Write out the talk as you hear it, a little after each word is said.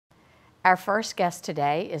Our first guest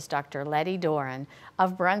today is Dr. Lettie Doran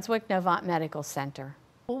of Brunswick Novant Medical Center.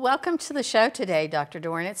 Well, welcome to the show today, Dr.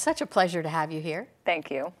 Doran. It's such a pleasure to have you here.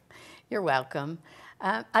 Thank you. You're welcome.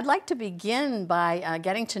 I'd like to begin by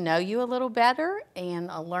getting to know you a little better and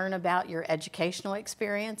learn about your educational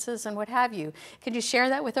experiences and what have you. Could you share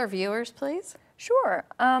that with our viewers, please? Sure.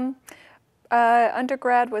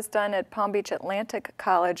 Undergrad was done at Palm Beach Atlantic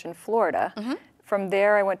College in Florida. From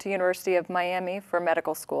there, I went to University of Miami for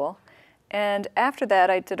medical school. And after that,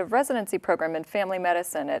 I did a residency program in family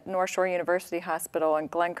medicine at North Shore University Hospital in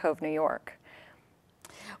Glen Cove, New York.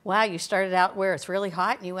 Wow, you started out where it's really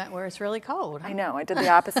hot and you went where it's really cold. Huh? I know, I did the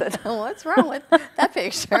opposite. What's wrong with that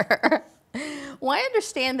picture? Well, I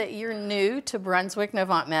understand that you're new to Brunswick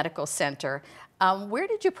Novant Medical Center. Where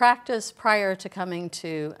did you practice prior to coming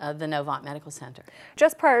to the Novant Medical Center?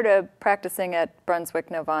 Just prior to practicing at Brunswick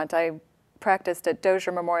Novant, I practiced at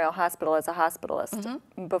Dozier Memorial Hospital as a hospitalist.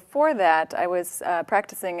 Before that, I was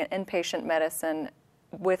practicing inpatient medicine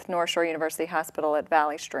with North Shore University Hospital at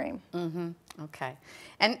Valley Stream. Okay.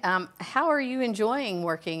 And how are you enjoying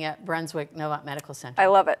working at Brunswick Novant Medical Center? I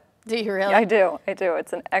love it. Do you really? I do.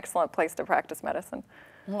 It's an excellent place to practice medicine.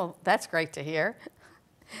 Well, that's great to hear.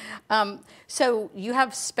 So you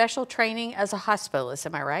have special training as a hospitalist,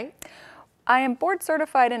 am I right? I am board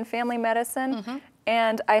certified in family medicine,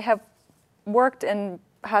 and I have worked in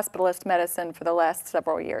hospitalist medicine for the last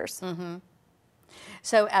several years.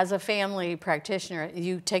 So as a family practitioner,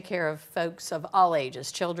 you take care of folks of all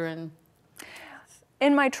ages, children?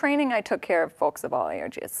 In my training, I took care of folks of all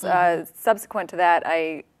ages. Subsequent to that,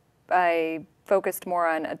 I focused more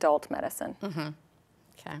on adult medicine.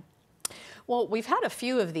 Okay. Well, we've had a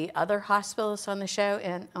few of the other hospitalists on the show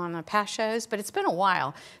and on the past shows, but it's been a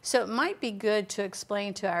while. So it might be good to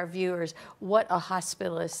explain to our viewers what a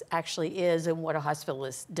hospitalist actually is and what a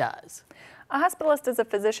hospitalist does. A hospitalist is a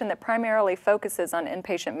physician that primarily focuses on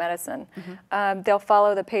inpatient medicine. They'll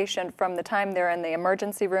follow the patient from the time they're in the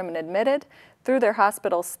emergency room and admitted through their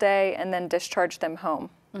hospital stay and then discharge them home.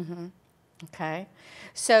 Okay.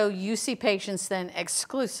 So you see patients then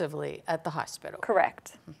exclusively at the hospital?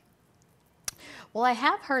 Correct. Well, I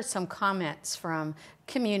have heard some comments from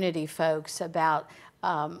community folks about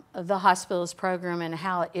the hospitalist program and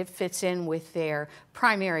how it fits in with their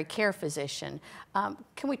primary care physician.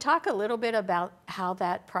 Can we talk a little bit about how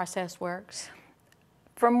that process works?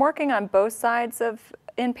 From working on both sides of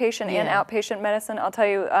inpatient and outpatient medicine, I'll tell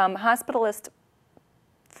you, hospitalists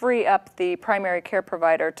free up the primary care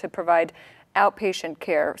provider to provide outpatient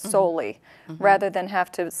care solely, rather than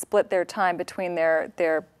have to split their time between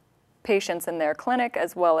their patients in their clinic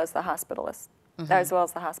as well as the hospitalist, as well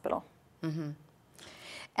as the hospital.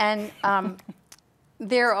 And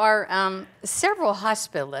there are several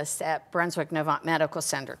hospitalists at Brunswick Novant Medical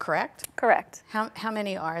Center, correct? Correct. How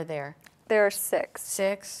many are there? There are 6.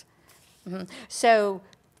 6? So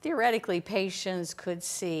theoretically, patients could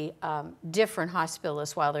see different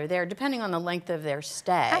hospitalists while they're there, depending on the length of their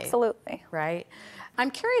stay. Absolutely. Right? I'm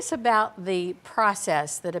curious about the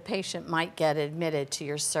process that a patient might get admitted to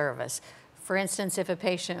your service. For instance, if a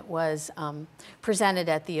patient was presented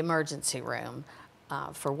at the emergency room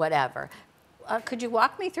for whatever, could you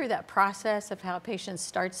walk me through that process of how a patient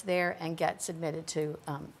starts there and gets admitted to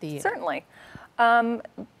the unit? Certainly.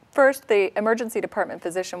 First, the emergency department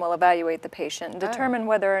physician will evaluate the patient and determine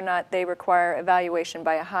whether or not they require evaluation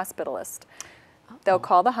by a hospitalist. They'll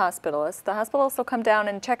call the hospitalist. The hospitalist will come down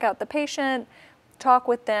and check out the patient, talk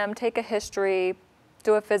with them, take a history,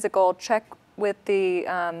 do a physical, check with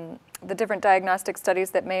the different diagnostic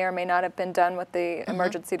studies that may or may not have been done with the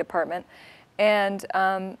emergency department, and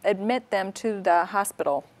admit them to the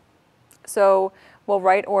hospital. So we'll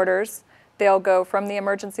write orders. They'll go from the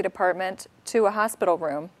emergency department to a hospital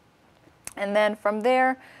room, and then from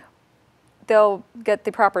there they'll get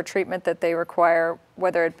the proper treatment that they require,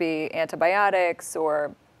 whether it be antibiotics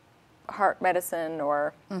or heart medicine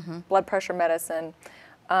or blood pressure medicine.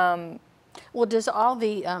 Well, does all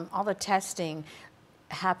the testing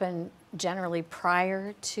happen generally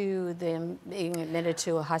prior to them being admitted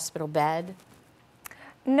to a hospital bed?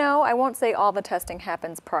 No, I won't say all the testing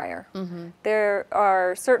happens prior. There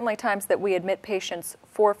are certainly times that we admit patients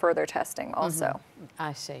for further testing also.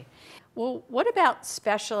 I see. Well, what about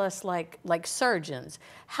specialists like surgeons?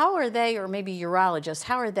 How are they, or maybe urologists,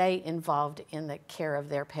 how are they involved in the care of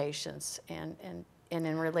their patients and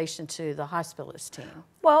in relation to the hospitalist team?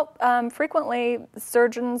 Well, frequently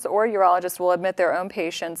surgeons or urologists will admit their own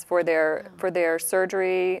patients for their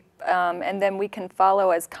surgery, and then we can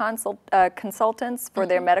follow as consultants for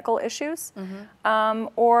their medical issues,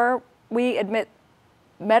 or we admit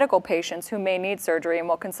medical patients who may need surgery, and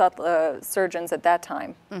we'll consult the surgeons at that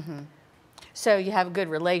time. So you have a good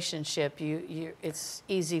relationship. It's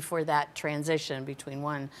easy for that transition between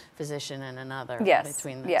one physician and another, Yes.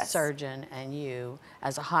 between the Yes. surgeon and you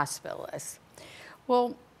as a hospitalist.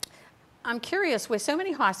 Well, I'm curious, with so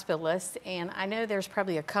many hospitalists, and I know there's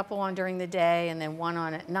probably a couple on during the day and then one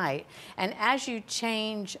on at night, and as you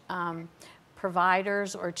change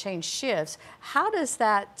providers or change shifts, how does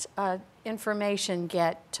that information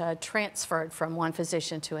get transferred from one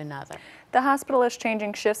physician to another? The hospitalist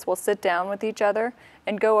changing shifts will sit down with each other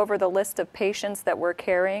and go over the list of patients that we're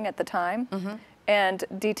carrying at the time, and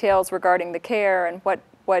details regarding the care and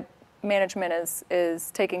what management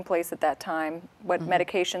is taking place at that time, what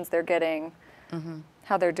medications they're getting,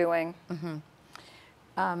 how they're doing.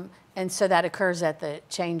 And so that occurs at the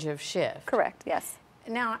change of shift. Correct, yes.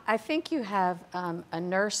 Now, I think you have a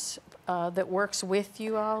nurse that works with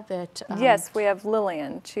you all that... Yes, we have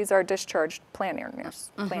Lillian. She's our discharge planning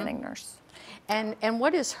nurse. And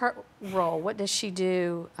what is her role? What does she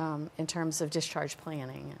do in terms of discharge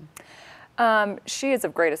planning? She is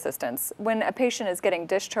of great assistance. When a patient is getting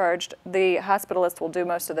discharged, the hospitalist will do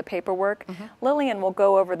most of the paperwork. Lillian will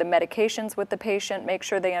go over the medications with the patient, make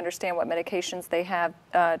sure they understand what medications they have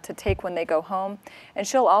to take when they go home. And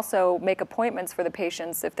she'll also make appointments for the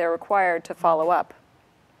patients if they're required to follow up.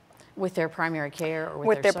 With their primary care or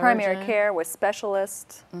with their primary care, with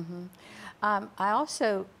specialists. I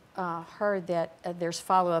also heard that there's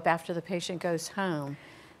follow-up after the patient goes home.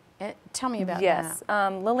 Tell me about that. Yes,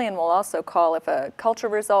 Lillian will also call if a culture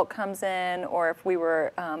result comes in or if we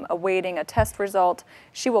were awaiting a test result.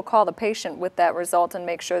 She will call the patient with that result and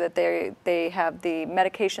make sure that they have the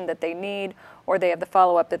medication that they need or they have the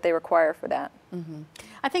follow-up that they require for that.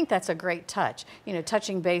 I think that's a great touch, you know,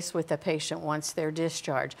 touching base with the patient once they're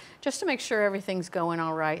discharged, just to make sure everything's going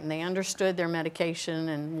all right and they understood their medication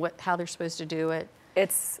and how they're supposed to do it.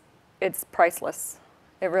 It's priceless.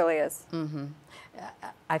 It really is.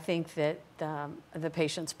 I think that the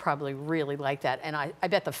patients probably really like that, and I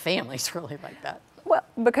bet the families really like that. Well,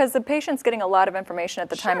 because the patient's getting a lot of information at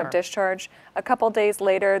the time of discharge. A couple days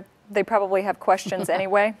later, they probably have questions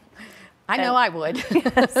anyway. I know I would.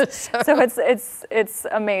 Yes. So it's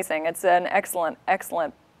amazing. It's an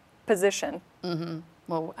excellent position.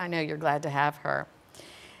 Well, I know you're glad to have her.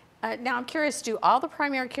 Now, I'm curious, do all the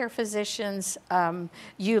primary care physicians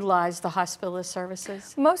utilize the hospitalist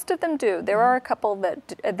services? Most of them do. There are a couple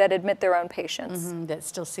that admit their own patients. That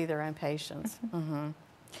still see their own patients.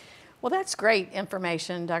 Well, that's great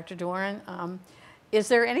information, Dr. Doran. Is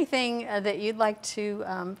there anything that you'd like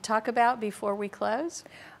to talk about before we close?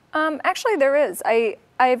 Actually, there is.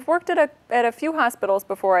 I've worked at a few hospitals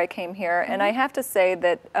before I came here, and I have to say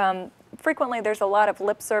that frequently there's a lot of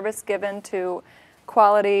lip service given to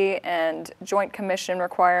quality and Joint Commission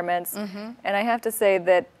requirements. And I have to say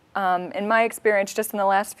that in my experience just in the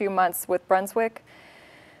last few months with Brunswick,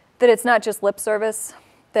 that it's not just lip service,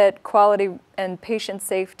 that quality and patient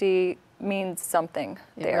safety means something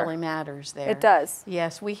there. It really matters there. It does.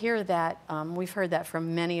 Yes, we hear that. We've heard that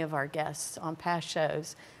from many of our guests on past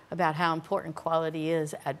shows about how important quality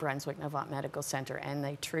is at Brunswick Novant Medical Center, and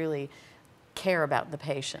they truly care about the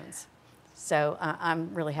patients. So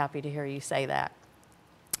I'm really happy to hear you say that.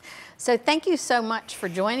 So thank you so much for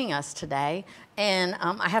joining us today. And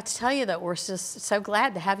I have to tell you that we're just so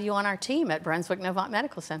glad to have you on our team at Brunswick Novant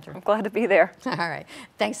Medical Center. I'm glad to be there. All right.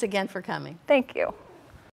 Thanks again for coming. Thank you.